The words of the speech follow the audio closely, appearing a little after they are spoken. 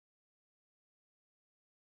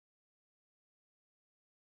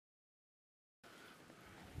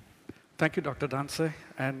Thank you, Dr. Danse,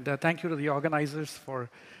 and thank you to the organizers for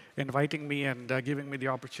inviting me and giving me the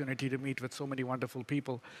opportunity to meet with so many wonderful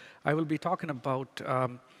people. I will be talking about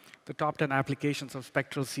the top 10 applications of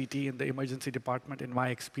Spectral CT in the emergency department in my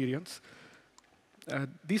experience.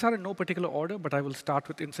 These are in no particular order, but I will start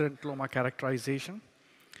with incidental characterization.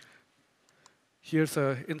 Here's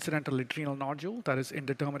an incidental adrenal nodule that is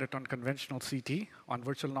indeterminate on conventional CT. On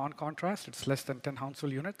virtual non-contrast, it's less than 10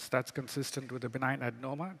 Hounsfield units. That's consistent with a benign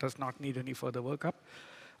adenoma, does not need any further workup.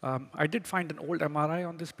 I did find an old MRI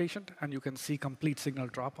on this patient, and you can see complete signal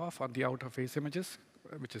drop-off on the outer face images,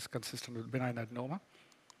 which is consistent with benign adenoma.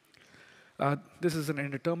 This is an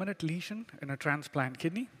indeterminate lesion in a transplant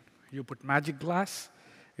kidney. You put magic glass.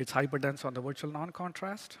 It's hyperdense on the virtual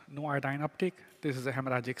non-contrast, no iodine uptake. This is a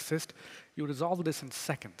hemorrhagic cyst. You resolve this in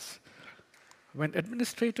seconds. When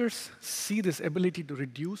administrators see this ability to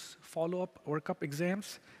reduce follow-up workup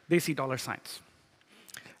exams, they see dollar signs.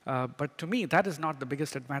 But to me, that is not the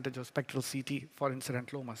biggest advantage of spectral CT for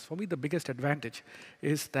incidentalomas. For me, the biggest advantage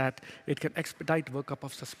is that it can expedite workup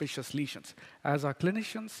of suspicious lesions. As our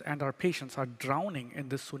clinicians and our patients are drowning in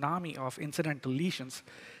the tsunami of incidental lesions,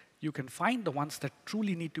 you can find the ones that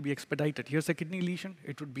truly need to be expedited. Here's a kidney lesion.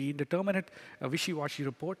 It would be indeterminate, a wishy-washy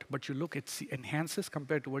report, but you look, it enhances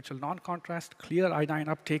compared to virtual non-contrast, clear iodine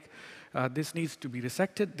uptake. This needs to be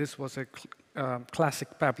resected. This was a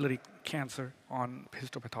classic papillary cancer on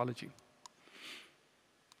histopathology.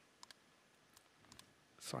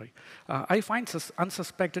 Sorry. I find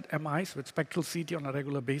unsuspected MIs with spectral CT on a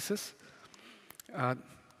regular basis.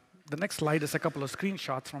 The next slide is a couple of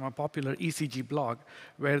screenshots from a popular ECG blog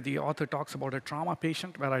where the author talks about a trauma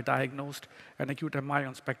patient where I diagnosed an acute MI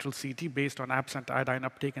on spectral CT based on absent iodine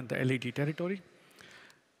uptake in the LAD territory.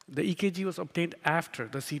 The EKG was obtained after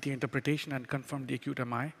the CT interpretation and confirmed the acute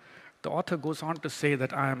MI. The author goes on to say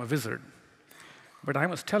that I am a wizard. But I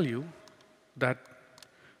must tell you that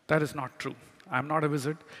that is not true. I'm not a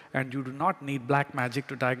wizard, and you do not need black magic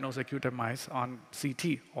to diagnose acute MIs on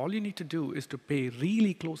CT. All you need to do is to pay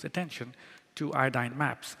really close attention to iodine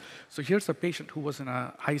maps. So here's a patient who was in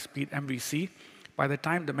a high-speed MVC. By the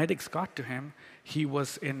time the medics got to him, he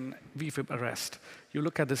was in VFib arrest. You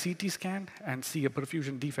look at the CT scan and see a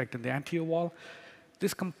perfusion defect in the anterior wall.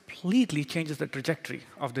 This completely changes the trajectory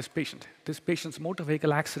of this patient. This patient's motor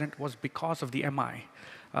vehicle accident was because of the MI.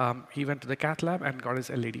 He went to the cath lab and got his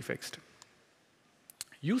LAD fixed.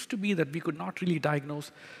 Used to be that we could not really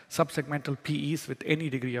diagnose subsegmental PEs with any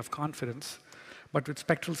degree of confidence. But with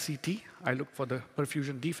spectral CT, I look for the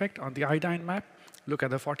perfusion defect on the iodine map, look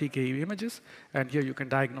at the 40 kV images, and here you can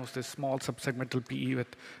diagnose this small subsegmental PE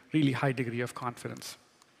with really high degree of confidence.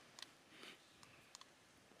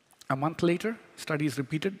 A month later, study is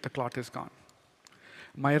repeated, the clot is gone.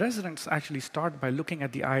 My residents actually start by looking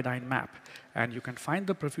at the iodine map, and you can find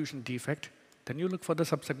the perfusion defect. Then you look for the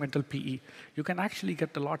subsegmental PE. You can actually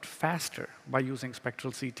get a lot faster by using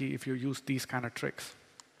spectral CT if you use these kind of tricks.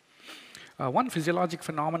 One physiologic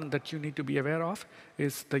phenomenon that you need to be aware of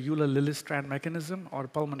is the Euler-Lillis strand mechanism or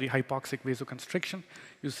pulmonary hypoxic vasoconstriction.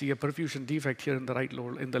 You see a perfusion defect here in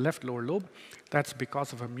the left lower lobe. That's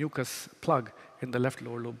because of a mucus plug in the left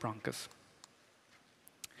lower lobe bronchus.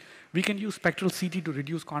 We can use spectral CT to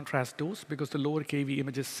reduce contrast dose because the lower kV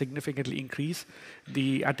images significantly increase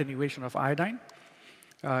the attenuation of iodine.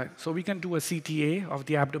 So we can do a CTA of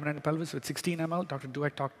the abdomen and pelvis with 16 ml. Dr.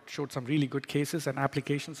 Dueck showed some really good cases and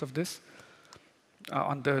applications of this.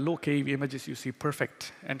 On the low kV images, you see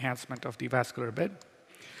perfect enhancement of the vascular bed.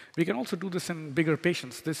 We can also do this in bigger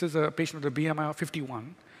patients. This is a patient with a BMI of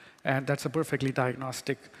 51, and that's a perfectly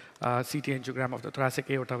diagnostic CT angiogram of the thoracic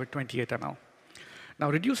aorta with 28 ml. Now,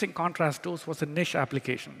 reducing contrast dose was a niche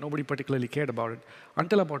application. Nobody particularly cared about it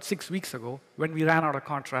until about 6 weeks ago when we ran out of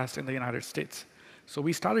contrast in the United States. So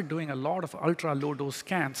we started doing a lot of ultra-low dose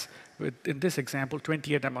scans with, in this example,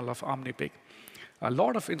 28 ml of Omnipic. A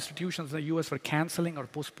lot of institutions in the US were canceling or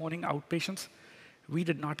postponing outpatients. We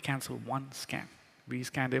did not cancel one scan. We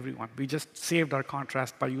scanned everyone. We just saved our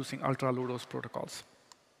contrast by using ultra-low dose protocols.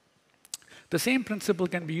 The same principle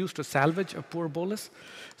can be used to salvage a poor bolus.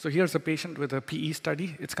 So here's a patient with a PE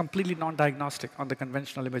study. It's completely non-diagnostic on the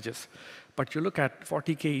conventional images. But you look at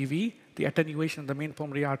 40 keV, the attenuation in the main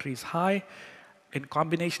pulmonary artery is high. In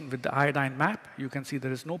combination with the iodine map, you can see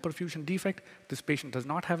there is no perfusion defect. This patient does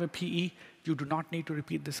not have a PE. You do not need to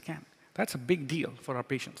repeat the scan. That's a big deal for our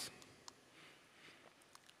patients.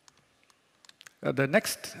 The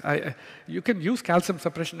next, you can use calcium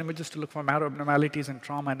suppression images to look for marrow abnormalities and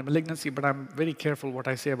trauma and malignancy, but I'm very careful what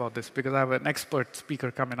I say about this because I have an expert speaker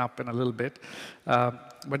coming up in a little bit.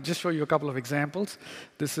 But just show you a couple of examples.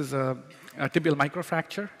 This is a tibial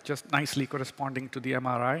microfracture, just nicely corresponding to the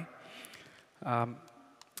MRI.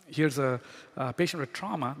 Here's a patient with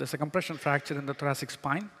trauma. There's a compression fracture in the thoracic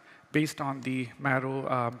spine. Based on the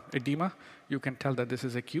marrow edema, you can tell that this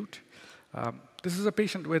is acute. This is a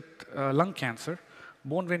patient with lung cancer.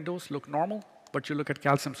 Bone windows look normal, but you look at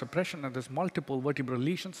calcium suppression, and there's multiple vertebral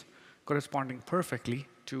lesions corresponding perfectly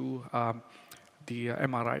to the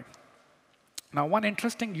MRI. Now, one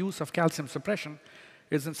interesting use of calcium suppression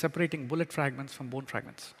is in separating bullet fragments from bone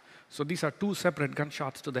fragments. So these are two separate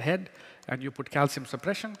gunshots to the head, and you put calcium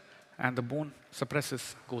suppression, and the bone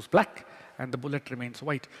suppresses, goes black, and the bullet remains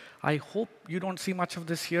white. I hope you don't see much of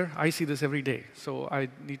this here. I see this every day, so I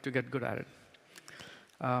need to get good at it.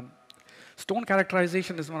 Stone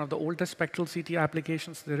characterization is one of the oldest spectral CT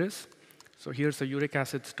applications there is. So here's a uric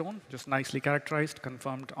acid stone, just nicely characterized,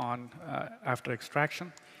 confirmed on after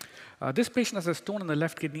extraction. This patient has a stone in the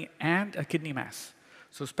left kidney and a kidney mass.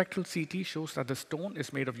 So spectral CT shows that the stone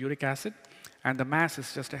is made of uric acid, and the mass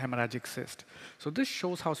is just a hemorrhagic cyst. So this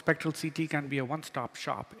shows how spectral CT can be a one-stop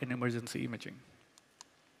shop in emergency imaging.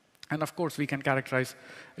 And of course, we can characterize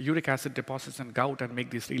uric acid deposits in gout and make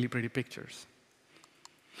these really pretty pictures.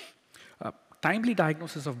 Timely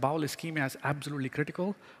diagnosis of bowel ischemia is absolutely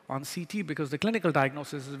critical on CT because the clinical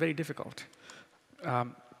diagnosis is very difficult.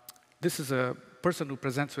 This is a person who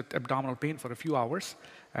presents with abdominal pain for a few hours,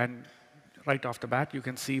 and right off the bat, you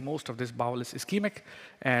can see most of this bowel is ischemic,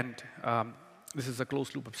 and this is a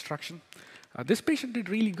closed loop obstruction. This patient did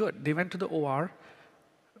really good. They went to the OR.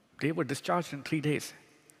 They were discharged in 3 days.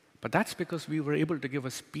 But that's because we were able to give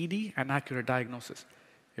a speedy and accurate diagnosis.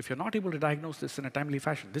 If you're not able to diagnose this in a timely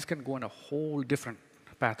fashion, this can go in a whole different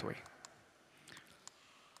pathway.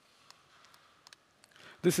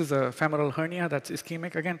 This is a femoral hernia that's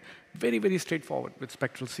ischemic. Again, very, very straightforward with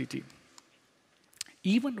spectral CT.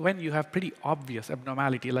 Even when you have pretty obvious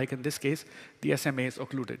abnormality, like in this case, the SMA is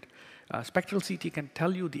occluded, spectral CT can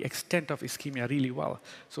tell you the extent of ischemia really well.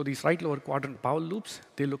 So these right lower quadrant bowel loops,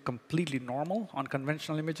 they look completely normal on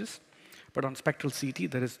conventional images. But on spectral CT,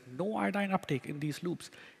 there is no iodine uptake in these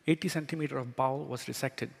loops. 80 centimeters of bowel was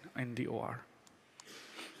resected in the OR.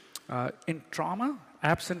 In trauma,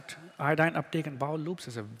 absent iodine uptake in bowel loops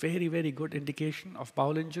is a very, very good indication of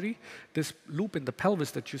bowel injury. This loop in the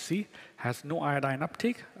pelvis that you see has no iodine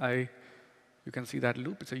uptake. You can see that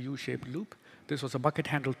loop. It's a U-shaped loop. This was a bucket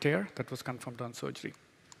handle tear that was confirmed on surgery.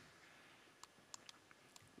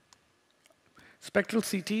 Spectral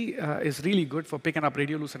CT is really good for picking up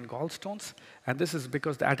radiolucent gallstones, and this is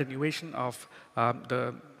because the attenuation of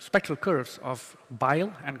the spectral curves of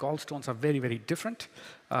bile and gallstones are very, very different,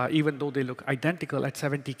 even though they look identical at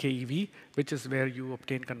 70 keV, which is where you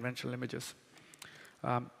obtain conventional images.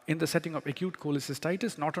 In the setting of acute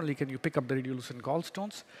cholecystitis, not only can you pick up the radiolucent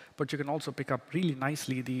gallstones, but you can also pick up really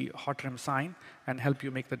nicely the hot REM sign and help you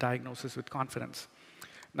make the diagnosis with confidence.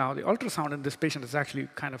 Now, the ultrasound in this patient is actually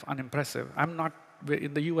kind of unimpressive.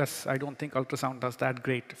 In the US, I don't think ultrasound does that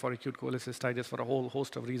great for acute cholecystitis for a whole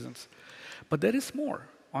host of reasons. But there is more.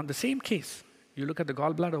 On the same case, you look at the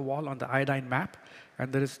gallbladder wall on the iodine map,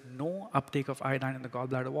 and there is no uptake of iodine in the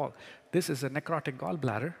gallbladder wall. This is a necrotic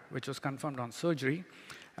gallbladder, which was confirmed on surgery.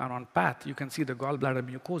 And on PATH, you can see the gallbladder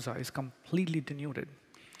mucosa is completely denuded.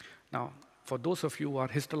 Now, for those of you who are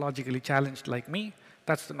histologically challenged like me,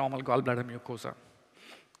 that's the normal gallbladder mucosa.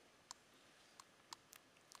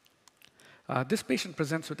 This patient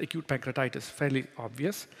presents with acute pancreatitis, fairly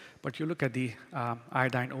obvious, but you look at the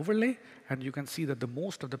iodine overlay, and you can see that the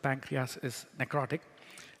most of the pancreas is necrotic.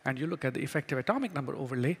 And you look at the effective atomic number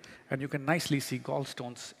overlay, and you can nicely see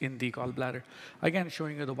gallstones in the gallbladder. Again,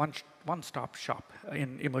 showing you the one-stop shop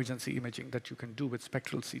in emergency imaging that you can do with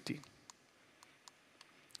spectral CT.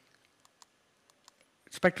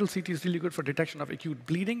 Spectral CT is really good for detection of acute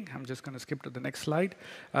bleeding. I'm just going to skip to the next slide.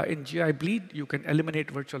 In GI bleed, you can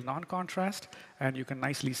eliminate virtual non-contrast, and you can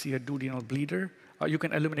nicely see a duodenal bleeder. You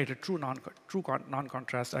can eliminate a true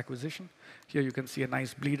non-contrast acquisition. Here you can see a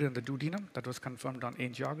nice bleeder in the duodenum that was confirmed on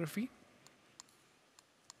angiography.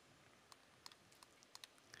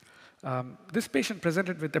 This patient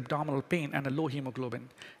presented with abdominal pain and a low hemoglobin,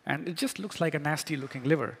 and it just looks like a nasty-looking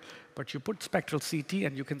liver. But you put spectral CT,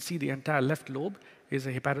 and you can see the entire left lobe is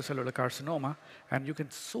a hepatocellular carcinoma, and you can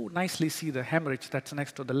so nicely see the hemorrhage that's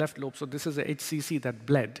next to the left lobe. So this is a HCC that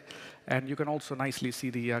bled, and you can also nicely see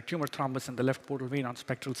the tumor thrombus in the left portal vein on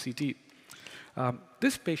spectral CT.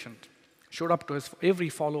 This patient showed up to his every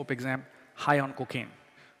follow-up exam high on cocaine,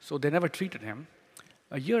 so they never treated him.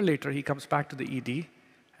 A year later, he comes back to the ED,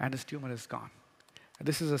 and his tumor is gone.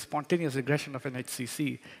 This is a spontaneous regression of an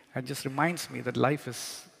HCC, and just reminds me that life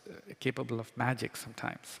is capable of magic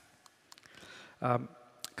sometimes.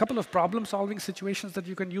 couple of problem-solving situations that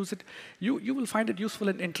you can use it. You will find it useful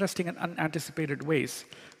in interesting and unanticipated ways.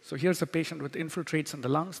 So here's a patient with infiltrates in the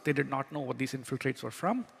lungs. They did not know what these infiltrates were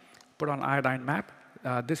from. Put on iodine map.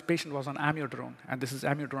 This patient was on amiodarone, and this is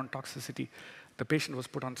amiodarone toxicity. The patient was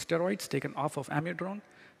put on steroids, taken off of amiodarone.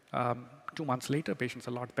 2 months later, patient's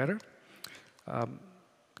a lot better.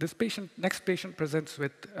 Next patient presents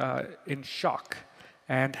with in shock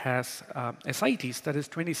and has ascites, that is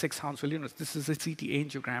 26 Hounsfield units. This is a CT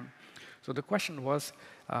angiogram. So the question was,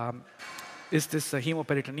 is this a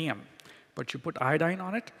hemoperitoneum? But you put iodine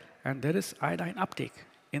on it, and there is iodine uptake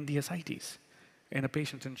in the ascites in a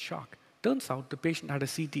patient in shock. Turns out the patient had a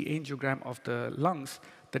CT angiogram of the lungs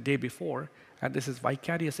the day before, and this is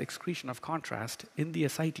vicarious excretion of contrast in the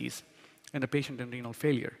ascites in a patient in renal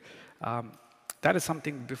failure. That is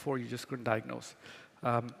something before you just couldn't diagnose.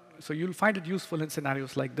 So you'll find it useful in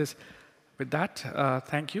scenarios like this. With that,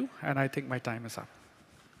 thank you, and I think my time is up.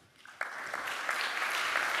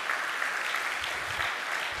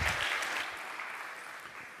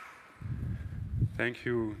 Thank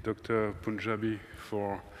you, Dr. Punjabi,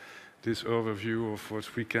 for this overview of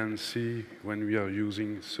what we can see when we are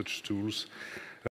using such tools.